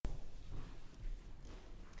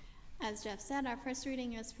as Jeff said, our first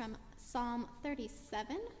reading is from Psalm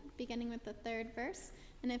 37, beginning with the 3rd verse.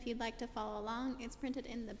 And if you'd like to follow along, it's printed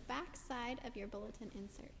in the back side of your bulletin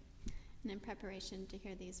insert. And in preparation to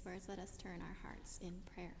hear these words, let us turn our hearts in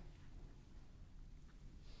prayer.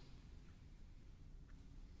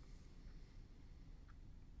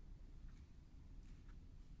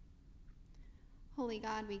 Holy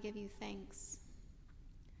God, we give you thanks.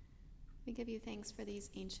 We give you thanks for these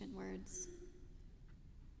ancient words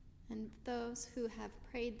and those who have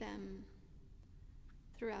prayed them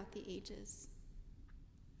throughout the ages.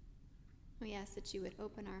 We ask that you would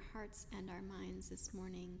open our hearts and our minds this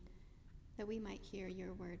morning, that we might hear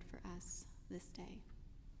your word for us this day.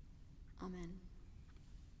 Amen.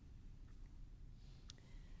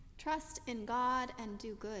 Trust in God and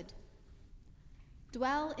do good.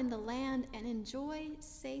 Dwell in the land and enjoy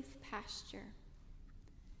safe pasture.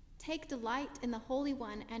 Take delight in the Holy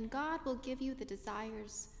One, and God will give you the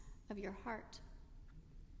desires of your heart.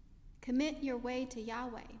 Commit your way to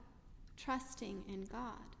Yahweh, trusting in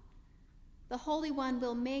God. The Holy One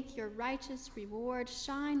will make your righteous reward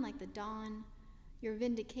shine like the dawn, your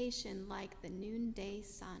vindication like the noonday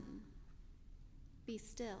sun. Be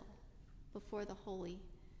still before the Holy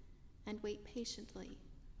and wait patiently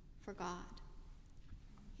for God.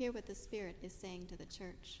 Hear what the Spirit is saying to the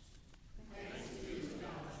church. Thanks be to God.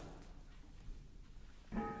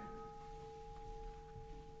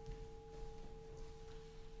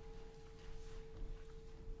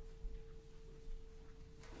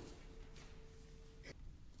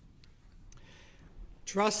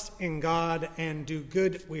 Trust in God and do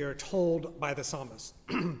good, we are told by the psalmist.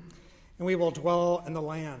 And we will dwell in the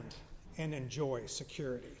land and enjoy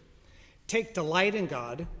security. Take delight in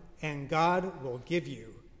God, and God will give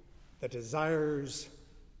you the desires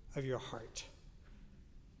of your heart.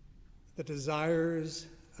 The desires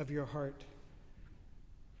of your heart.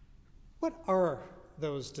 What are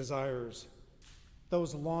those desires,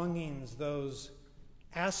 those longings, those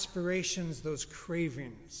aspirations, those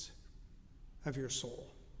cravings of your soul?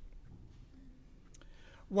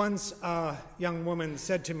 Once a young woman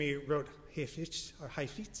said to me, wrote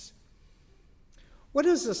Haifetz, what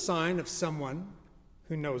is a sign of someone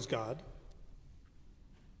who knows God?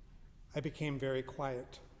 I became very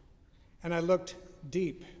quiet, and I looked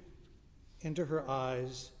deep into her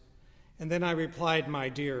eyes, and then I replied, my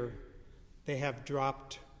dear, they have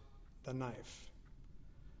dropped the knife.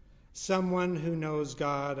 Someone who knows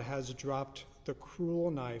God has dropped the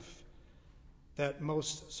cruel knife that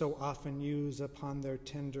most so often use upon their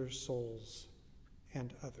tender souls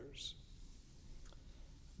and others.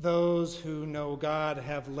 Those who know God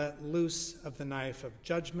have let loose of the knife of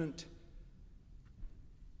judgment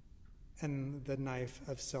and the knife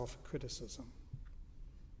of self-criticism.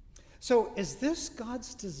 So is this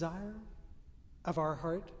God's desire of our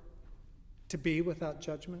heart, to be without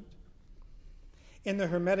judgment? In the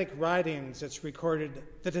Hermetic writings, it's recorded,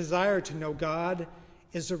 the desire to know God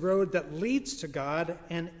is a road that leads to God,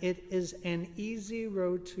 and it is an easy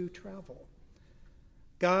road to travel.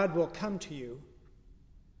 God will come to you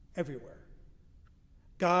everywhere.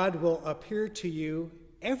 God will appear to you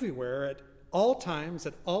everywhere at all times,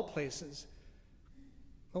 at all places,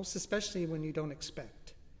 most especially when you don't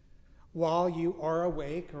expect. While you are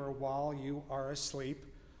awake or while you are asleep,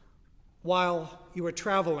 while you are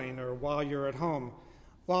traveling or while you're at home,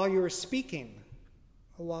 while you are speaking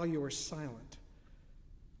or while you are silent.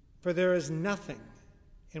 For there is nothing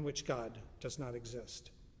in which God does not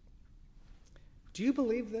exist. Do you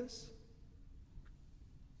believe this?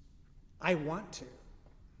 I want to,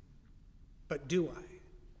 but do I?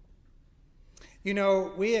 You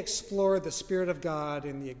know, we explore the Spirit of God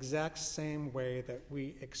in the exact same way that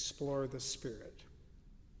we explore the spirit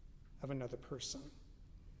of another person.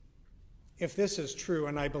 If this is true,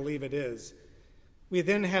 and I believe it is, we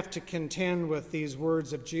then have to contend with these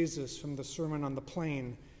words of Jesus from the Sermon on the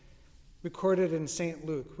Plain, recorded in St.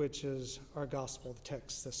 Luke, which is our gospel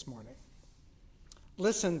text this morning.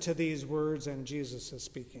 Listen to these words, and Jesus is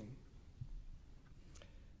speaking.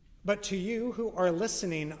 But to you who are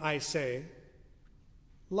listening, I say,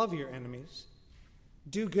 love your enemies.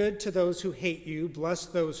 Do good to those who hate you. Bless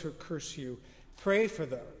those who curse you. Pray for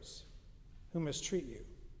those who mistreat you.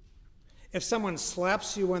 If someone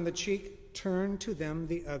slaps you on the cheek, turn to them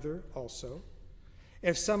the other also.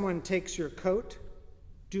 If someone takes your coat,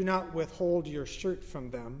 do not withhold your shirt from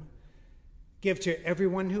them. Give to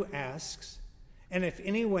everyone who asks. And if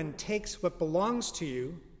anyone takes what belongs to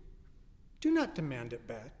you, do not demand it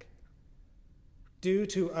back. Do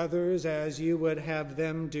to others as you would have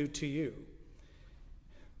them do to you.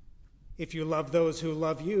 If you love those who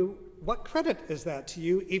love you, what credit is that to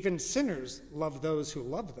you? Even sinners love those who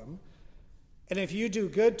love them. And if you do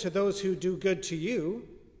good to those who do good to you,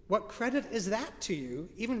 what credit is that to you?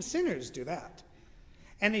 Even sinners do that.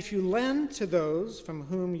 And if you lend to those from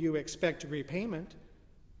whom you expect repayment,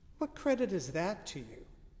 what credit is that to you?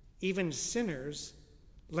 Even sinners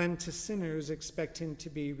lend to sinners expecting to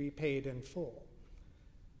be repaid in full.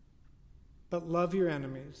 But love your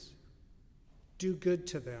enemies, do good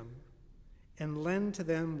to them, and lend to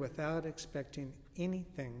them without expecting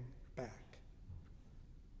anything back.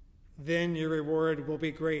 Then your reward will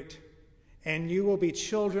be great, and you will be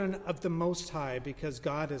children of the Most High, because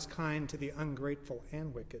God is kind to the ungrateful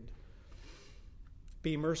and wicked.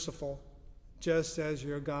 Be merciful, just as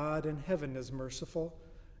your God in heaven is merciful.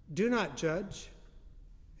 Do not judge,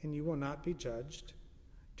 and you will not be judged.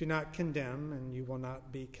 Do not condemn, and you will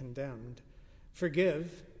not be condemned.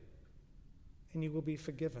 Forgive, and you will be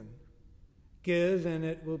forgiven. Give, and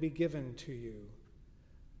it will be given to you.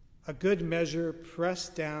 A good measure,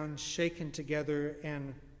 pressed down, shaken together,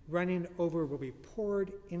 and running over will be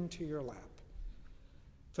poured into your lap.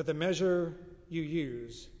 For the measure you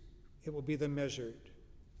use, it will be measured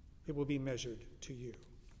to you.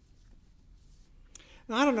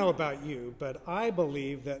 Now, I don't know about you, but I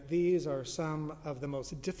believe that these are some of the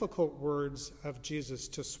most difficult words of Jesus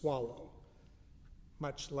to swallow,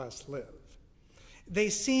 much less live. They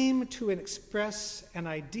seem to express an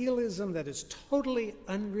idealism that is totally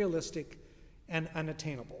unrealistic and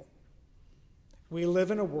unattainable. We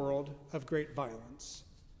live in a world of great violence,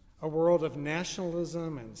 a world of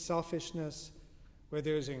nationalism and selfishness, where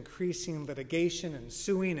there's increasing litigation and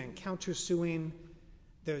suing and countersuing.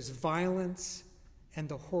 There's violence and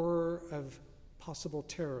the horror of possible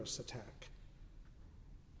terrorist attack.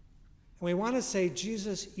 And we want to say,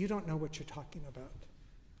 Jesus, you don't know what you're talking about.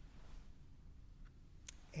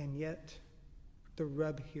 And yet, the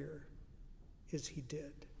rub here is he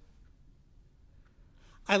did.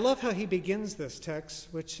 I love how he begins this text,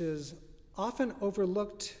 which is often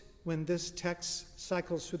overlooked when this text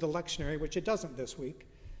cycles through the lectionary, which it doesn't this week.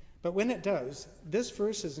 But when it does, this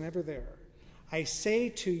verse is never there. I say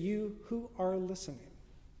to you who are listening.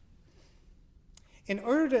 In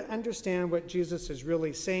order to understand what Jesus is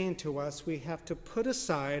really saying to us, we have to put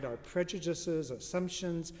aside our prejudices,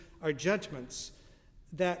 assumptions, our judgments,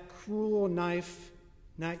 that cruel knife,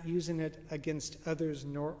 not using it against others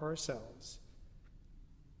nor ourselves,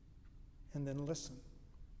 and then listen.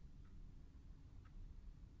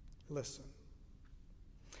 Listen.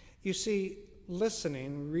 You see,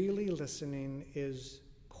 really listening, is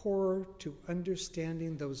core to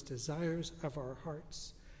understanding those desires of our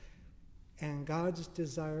hearts and God's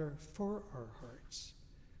desire for our hearts.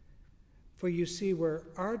 For you see, where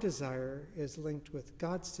our desire is linked with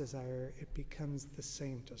God's desire, it becomes the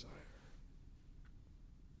same desire.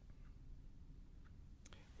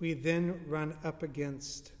 We then run up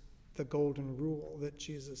against the golden rule that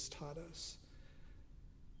Jesus taught us,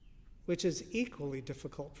 which is equally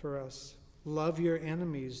difficult for us. Love your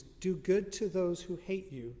enemies. Do good to those who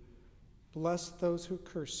hate you. Bless those who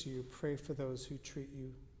curse you. Pray for those who treat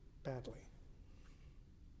you badly.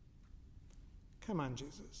 Come on,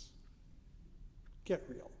 Jesus. Get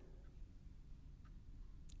real.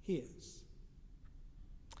 He is.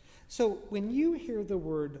 So when you hear the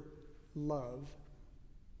word love,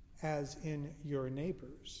 as in your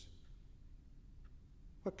neighbors,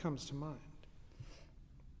 what comes to mind?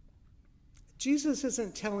 Jesus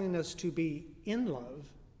isn't telling us to be in love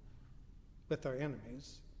with our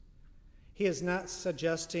enemies. He is not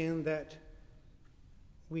suggesting that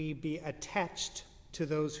we be attached to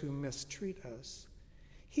those who mistreat us.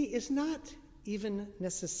 He is not even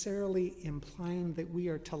necessarily implying that we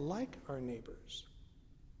are to like our neighbors.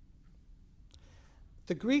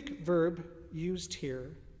 The Greek verb used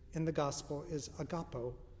here in the gospel is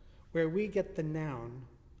agapo, where we get the noun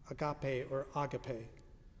agape or agape,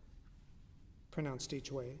 pronounced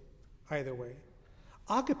each way, either way.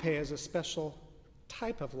 Agape is a special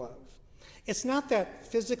type of love. It's not that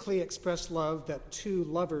physically expressed love that two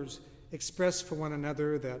lovers express for one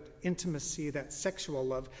another, that intimacy, that sexual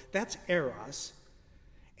love. That's eros.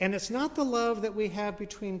 And it's not the love that we have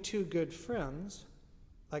between two good friends,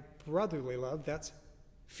 like brotherly love. That's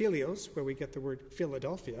philios, where we get the word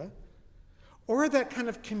Philadelphia. Or that kind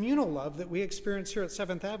of communal love that we experience here at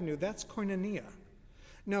 7th Avenue. That's koinonia.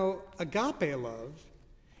 No, agape love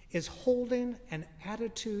is holding an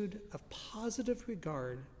attitude of positive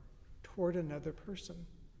regard toward another person,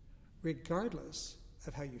 regardless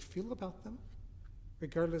of how you feel about them,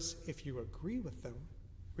 regardless if you agree with them,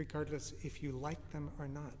 regardless if you like them or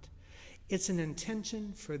not. It's an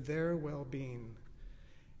intention for their well-being.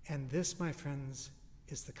 And this, my friends,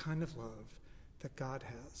 is the kind of love that God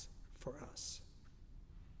has for us.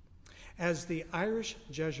 As the Irish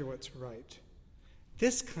Jesuits write,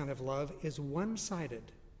 this kind of love is one-sided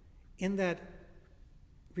in that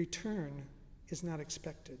return is not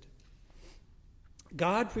expected.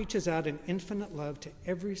 God reaches out in infinite love to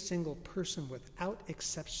every single person without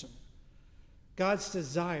exception. God's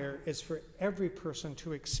desire is for every person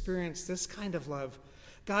to experience this kind of love.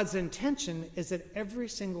 God's intention is that every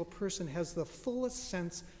single person has the fullest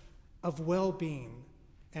sense of well-being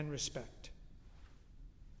and respect.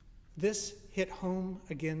 This hit home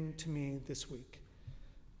again to me this week.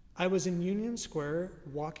 I was in Union Square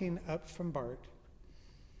walking up from BART,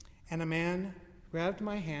 and a man grabbed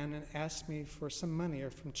my hand and asked me for some money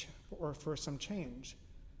or for some change.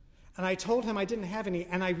 And I told him I didn't have any,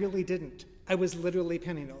 and I really didn't. I was literally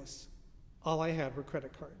penniless. All I had were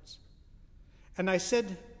credit cards. And I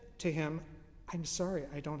said to him, I'm sorry,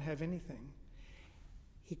 I don't have anything.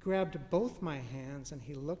 He grabbed both my hands and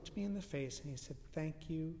he looked me in the face and he said, thank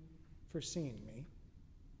you for seeing me.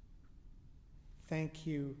 Thank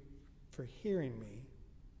you for hearing me.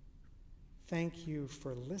 Thank you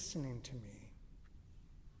for listening to me.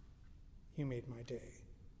 You made my day.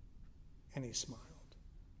 And he smiled.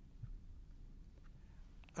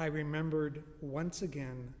 I remembered once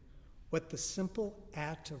again what the simple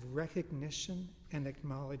act of recognition and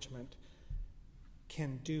acknowledgement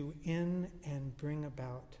can do in and bring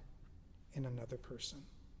about in another person.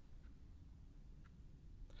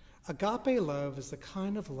 Agape love is the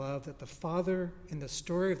kind of love that the father in the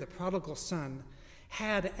story of the prodigal son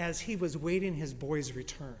had as he was waiting his boy's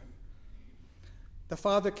return. The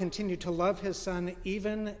father continued to love his son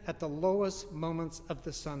even at the lowest moments of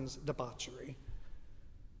the son's debauchery.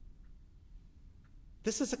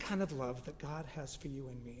 This is the kind of love that God has for you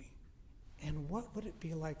and me. And what would it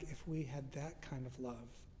be like if we had that kind of love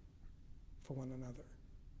for one another?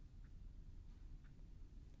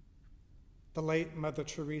 The late Mother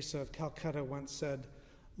Teresa of Calcutta once said,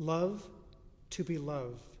 love to be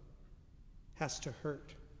loved has to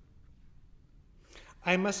hurt.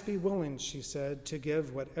 I must be willing, she said, to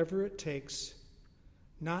give whatever it takes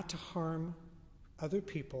not to harm other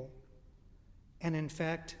people and, in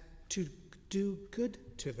fact, to do good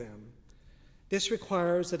to them. This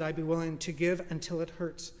requires that I be willing to give until it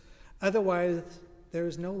hurts. Otherwise, there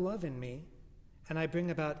is no love in me, and I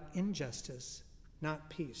bring about injustice, not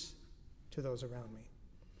peace, to those around me.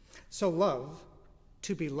 So love,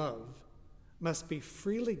 to be loved, must be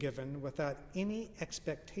freely given without any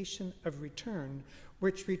expectation of return,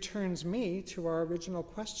 which returns me to our original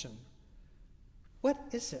question. What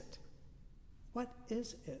is it? What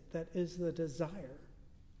is it that is the desire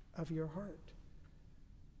of your heart?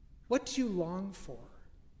 What do you long for?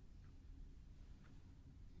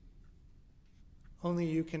 Only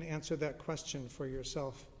you can answer that question for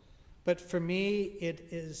yourself. But for me, it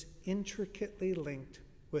is intricately linked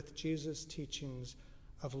with Jesus' teachings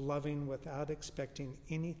of loving without expecting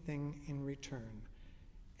anything in return,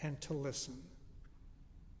 and to listen,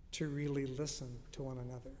 to really listen to one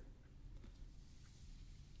another.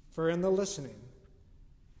 For in the listening,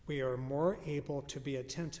 we are more able to be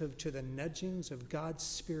attentive to the nudgings of God's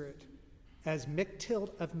Spirit, as Mechtild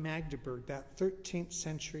of Magdeburg, that 13th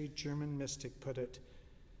century German mystic, put it.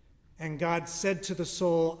 And God said to the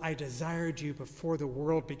soul, I desired you before the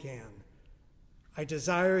world began. I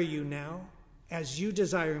desire you now as you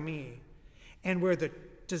desire me. And where the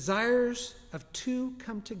desires of two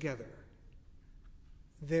come together,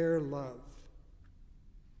 their love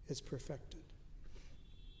is perfected.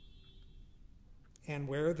 And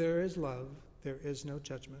where there is love, there is no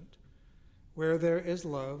judgment. Where there is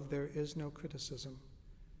love, there is no criticism.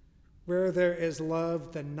 Where there is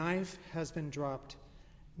love, the knife has been dropped,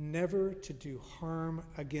 never to do harm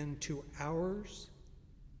again to ours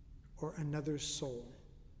or another's soul.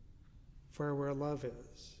 For where love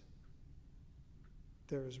is,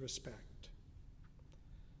 there is respect.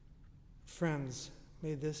 Friends,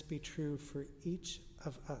 may this be true for each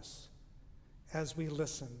of us as we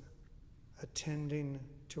listen, attending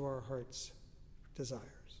to our heart's desires.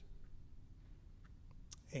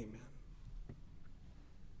 Amen.